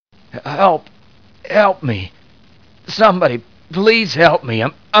Help. Help me. Somebody, please help me.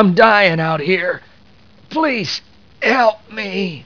 I'm dying out here. Please help me.